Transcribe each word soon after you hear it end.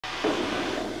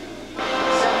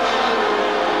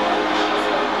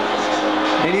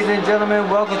Ladies and gentlemen,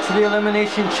 welcome to the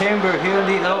Elimination Chamber here in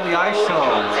the LBI show.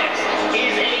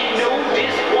 Is a no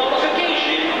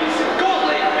disqualification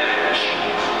gauntlet match.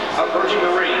 Approaching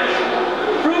the ring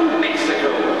from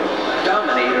Mexico,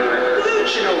 Dominator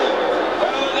Luchador.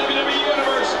 Well, the WWE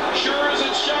Universe sure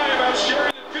isn't shy about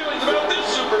sharing their feelings about this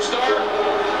superstar.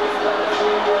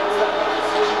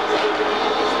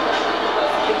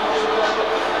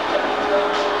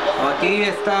 Aquí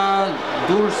está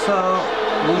Durza,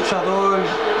 Luchador,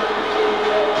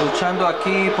 luchando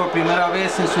aquí por primera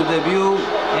vez en su debut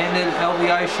en el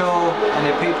LBI show, en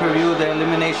el pay-per-view de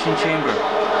Elimination Chamber.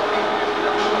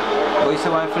 Hoy se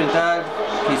va a enfrentar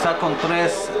quizá con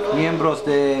 3 miembros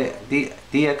de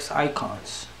DX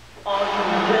Icons.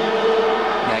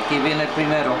 Y aquí viene el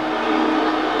primero.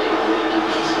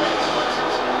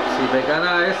 Si le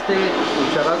gana a este,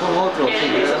 luchará con otro. Si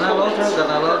le gana al otro,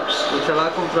 luchará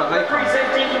contra Icon.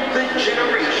 Representing the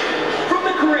generation from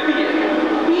the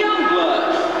Caribbean,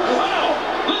 Youngblood. Wow,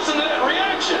 listen to that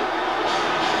reaction.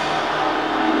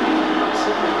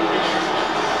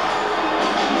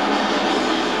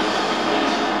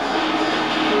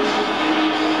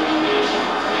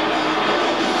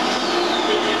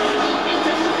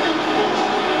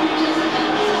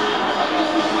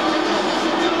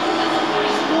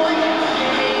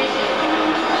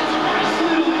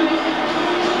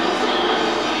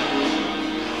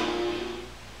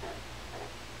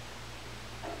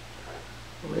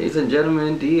 Ladies and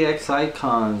gentlemen, DX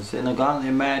Icons in a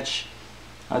gauntlet match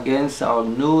against our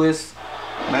newest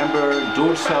member,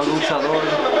 Durza Luchador.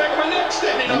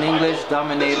 In English,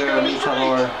 Dominator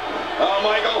Luchador. Oh,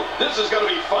 Michael, this is going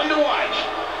to be fun to watch.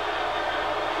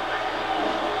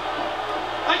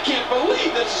 I can't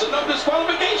believe this is a no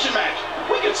disqualification match.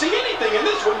 We can see anything in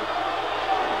this one.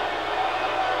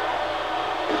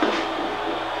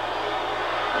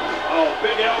 Oh,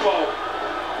 big elbow.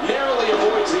 Narrowly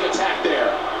avoids the attack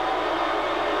there.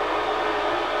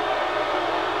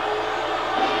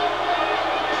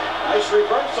 Nice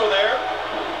reversal there.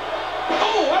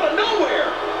 Oh, out of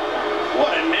nowhere.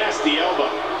 What a nasty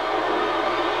elbow.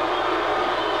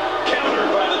 Countered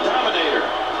by the Dominator.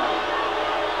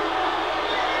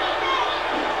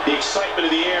 The excitement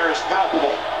of the air is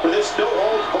palpable for this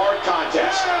no-holds-barred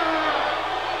contest.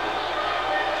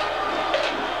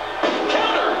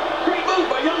 Counter. Great move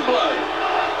by Youngblood.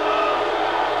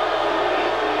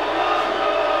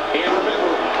 And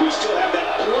remember, we still have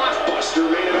that blockbuster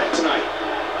main event tonight.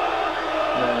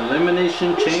 The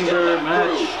Elimination Chamber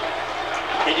match.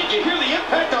 And did you hear the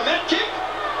impact on that kick?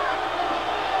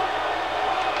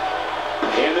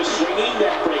 And the swinging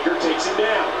neckbreaker takes him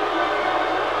down.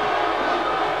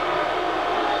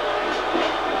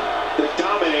 The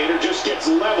Dominator just gets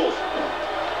leveled.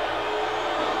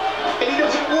 And he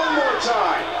does it one more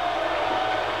time.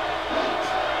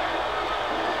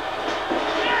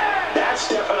 That's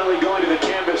definitely going to the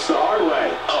canvas the hard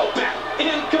way. Oh, back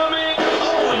incoming.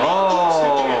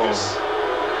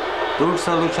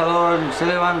 Durza Luchador se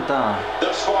levanta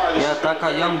y ataca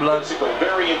a Youngblood.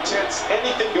 Very intense,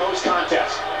 anything goes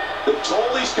contest. The toll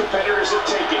these competitors have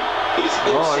taken is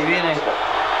ahí viene.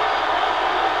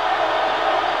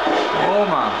 Oh,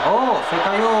 man. Oh, se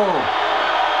cayó.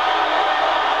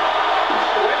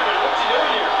 Wait a minute, what's he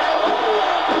doing here? Oh,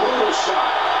 brutal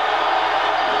shot.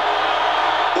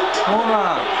 The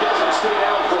Dominator, he doesn't stay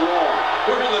down for long.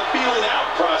 We're in the feeling out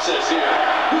process here.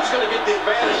 Who's going to get the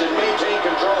advantage and maintain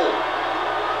control?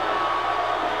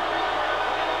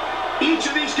 Each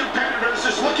of these competitors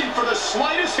is looking for the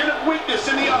slightest hint of weakness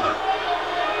in the other.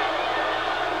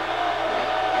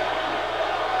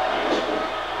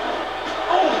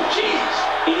 Oh, jeez!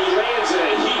 And he lands in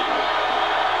a heap.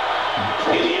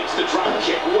 And he hits the drop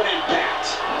kick. What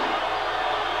impact!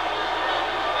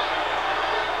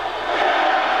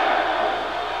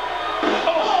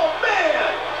 Oh,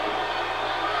 man!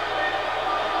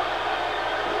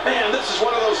 Man, this is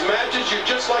one of those matches you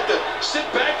just like to sit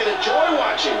back and enjoy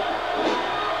watching.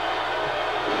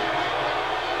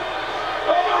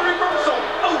 Oh, a reversal!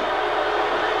 Oh!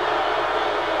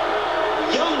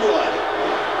 Youngblood.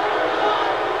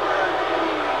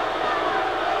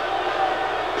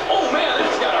 Oh, man,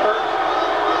 that's gotta hurt.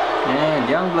 And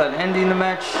Youngblood ending the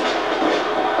match.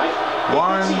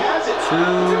 1, 2.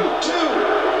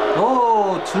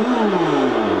 Oh, 2.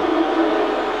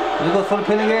 He goes for the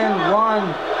pin again.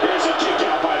 1. Here's a kick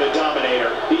out by the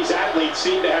Dominator. These athletes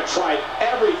seem to have tried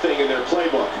everything in their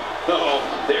playbook. Uh-oh,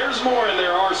 there's more in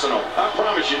their arsenal. I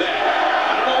promise you that.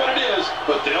 I don't know what it is,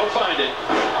 but they'll find it.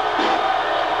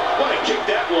 What a kick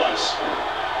that was.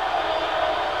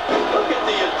 Look at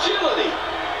the agility.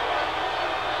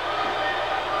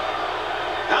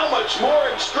 How much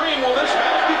more extreme will this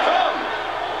match become?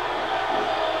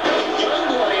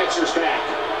 answers back.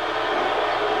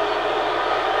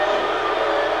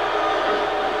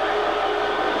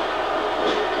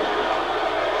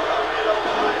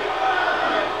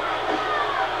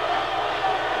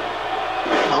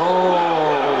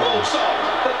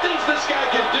 The things this guy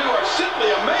can do are simply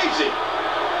amazing.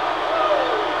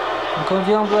 Here comes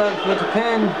Youngblood with the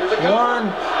pin. One.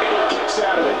 And he kicks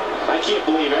out of it. I can't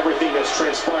believe everything that's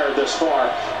transpired thus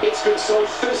far. It's been so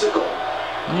physical.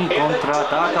 Y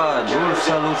contraataca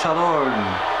Durza Luchador.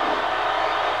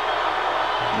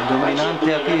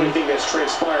 Dominante aquí. Everything that's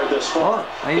transpired thus far.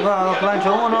 Oh, ahí va,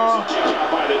 plancha uno. Kick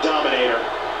out by the Dominator.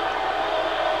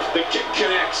 The kick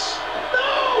connects.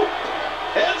 No!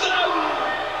 Heads up!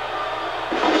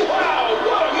 Wow,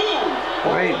 what a move!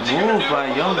 Great move by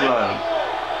Youngblood.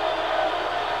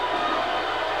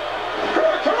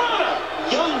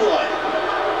 Youngblood.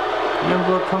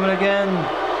 Youngblood coming again.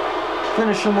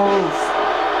 Finisher move.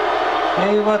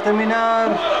 Ahí va a terminar.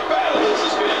 What a battle this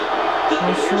has been.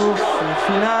 Con su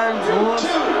final.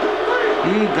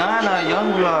 Y gana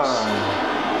Youngblood.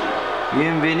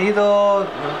 Bienvenido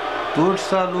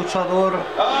Durza Luchador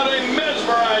They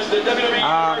mesmerized the WWE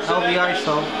LBI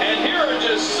show. And here are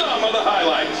just some of the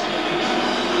highlights.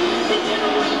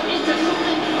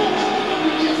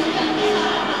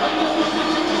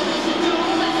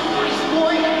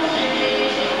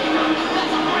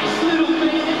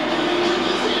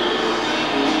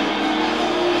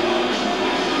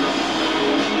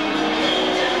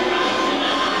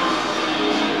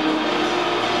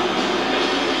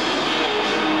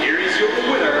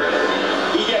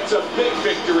 A big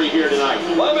victory here tonight.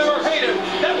 Love him or hate him,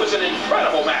 that was an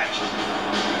incredible match.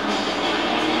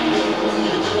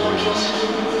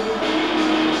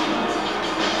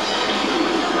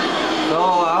 So,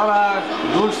 ahora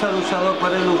Durza Luchador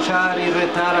puede luchar y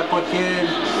retar a cualquier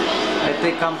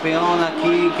campeón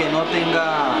aquí que no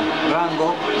tenga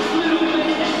rango.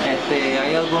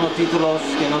 Hay algunos títulos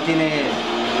que no tiene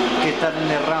que estar en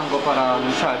el rango para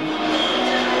luchar.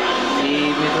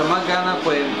 Y mientras más gana,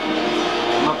 pues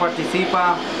más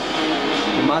participa,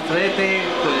 más rete,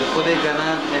 pues puede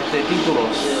ganar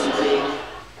títulos.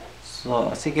 So,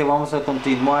 así que vamos a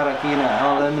continuar aquí en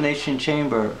la Elimination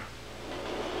Chamber.